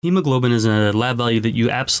Hemoglobin is a lab value that you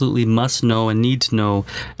absolutely must know and need to know,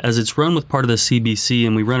 as it's run with part of the CBC,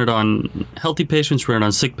 and we run it on healthy patients, we run it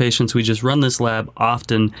on sick patients. We just run this lab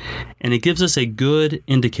often, and it gives us a good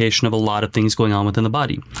indication of a lot of things going on within the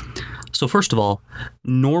body. So first of all,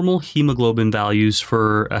 normal hemoglobin values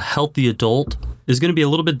for a healthy adult is going to be a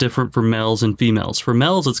little bit different for males and females. For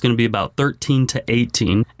males, it's going to be about 13 to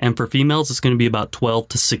 18, and for females, it's going to be about 12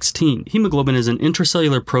 to 16. Hemoglobin is an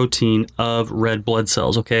intracellular protein of red blood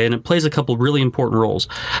cells, okay, and it plays a couple really important roles.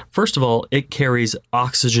 First of all, it carries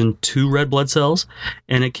oxygen to red blood cells,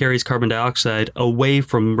 and it carries carbon dioxide away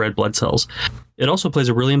from red blood cells. It also plays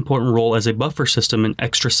a really important role as a buffer system in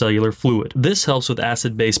extracellular fluid. This helps with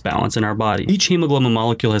acid-base balance in our body. Each hemoglobin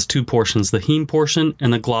molecule has two portions, the heme portion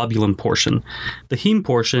and the globulin portion. The heme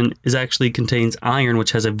portion actually contains iron,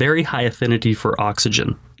 which has a very high affinity for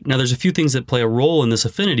oxygen. Now, there's a few things that play a role in this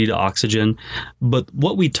affinity to oxygen, but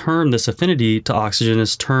what we term this affinity to oxygen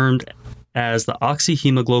is termed as the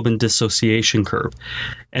oxyhemoglobin dissociation curve.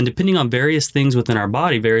 And depending on various things within our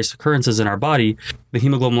body, various occurrences in our body, the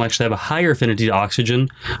hemoglobin will actually have a higher affinity to oxygen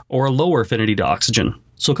or a lower affinity to oxygen.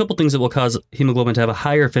 So a couple things that will cause hemoglobin to have a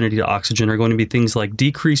higher affinity to oxygen are going to be things like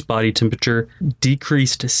decreased body temperature,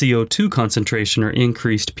 decreased CO2 concentration, or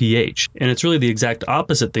increased pH. And it's really the exact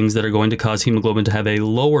opposite things that are going to cause hemoglobin to have a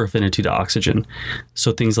lower affinity to oxygen.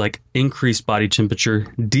 So things like increased body temperature,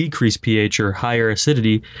 decreased pH or higher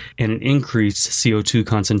acidity, and an increased CO2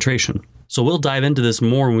 concentration. So we'll dive into this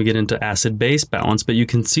more when we get into acid-base balance, but you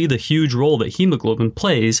can see the huge role that hemoglobin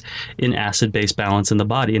plays in acid-base balance in the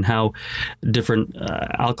body and how different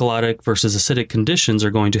alkalotic versus acidic conditions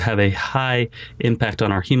are going to have a high impact on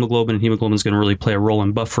our hemoglobin, and hemoglobin is going to really play a role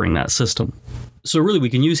in buffering that system. So really we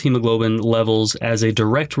can use hemoglobin levels as a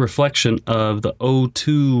direct reflection of the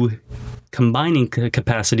O2 combining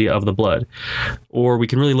capacity of the blood. Or we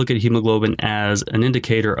can really look at hemoglobin as an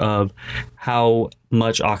indicator of how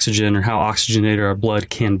much oxygen or how oxygenated our blood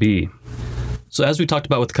can be. So as we talked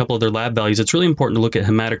about with a couple other lab values, it's really important to look at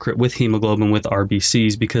hematocrit with hemoglobin with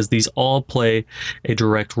RBCs because these all play a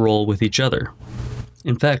direct role with each other.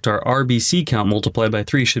 In fact, our RBC count multiplied by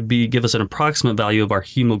 3 should give us an approximate value of our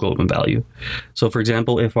hemoglobin value. So for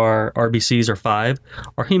example, if our RBCs are 5,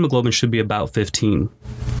 our hemoglobin should be about 15.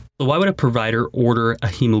 So why would a provider order a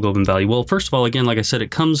hemoglobin value? Well, first of all, again, like I said,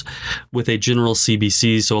 it comes with a general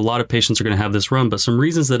CBC, so a lot of patients are going to have this run, but some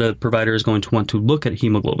reasons that a provider is going to want to look at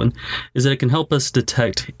hemoglobin is that it can help us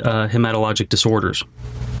detect hematologic disorders.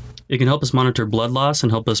 It can help us monitor blood loss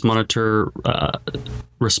and help us monitor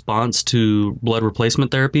response to blood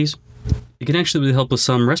replacement therapies. It can actually really help with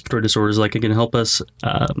some respiratory disorders, like it can help us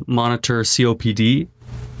monitor COPD,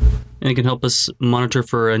 and it can help us monitor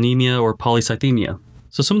for anemia or polycythemia.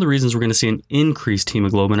 So some of the reasons we're going to see an increased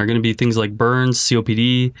hemoglobin are going to be things like burns,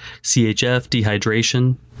 COPD, CHF,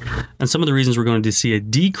 dehydration. And some of the reasons we're going to see a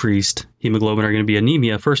decreased hemoglobin are going to be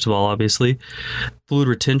anemia, first of all, obviously, fluid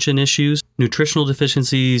retention issues, nutritional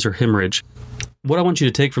deficiencies, or hemorrhage. What I want you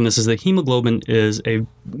to take from this is that hemoglobin is a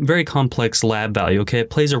very complex lab value, okay? It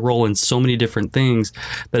plays a role in so many different things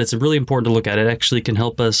that it's really important to look at. It actually can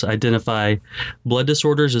help us identify blood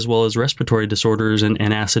disorders as well as respiratory disorders and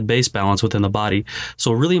acid-base balance within the body.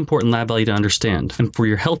 So a really important lab value to understand. And for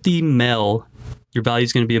your healthy male, your value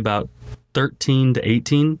is going to be about 13 to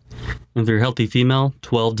 18, and for your healthy female,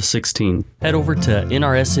 12 to 16. Head over to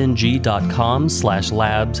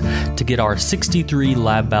nrsng.com/labs to get our 63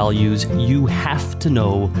 lab values you have to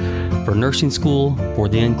know for nursing school, for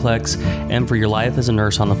the NCLEX, and for your life as a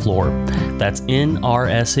nurse on the floor. That's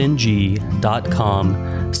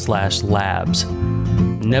nrsng.com/labs.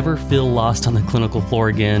 Never feel lost on the clinical floor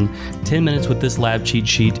again. 10 minutes with this lab cheat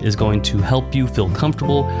sheet is going to help you feel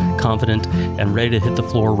comfortable, confident, and ready to hit the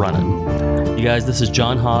floor running. You guys, this is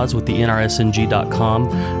John Hawes with the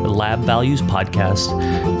nrsng.com Lab Values Podcast.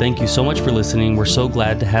 Thank you so much for listening. We're so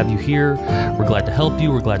glad to have you here. We're glad to help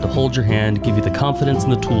you. We're glad to hold your hand, give you the confidence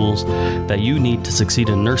and the tools that you need to succeed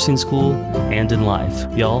in nursing school and in life.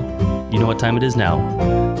 Y'all, you know what time it is now.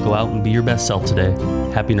 Go out and be your best self today.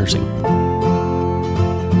 Happy nursing.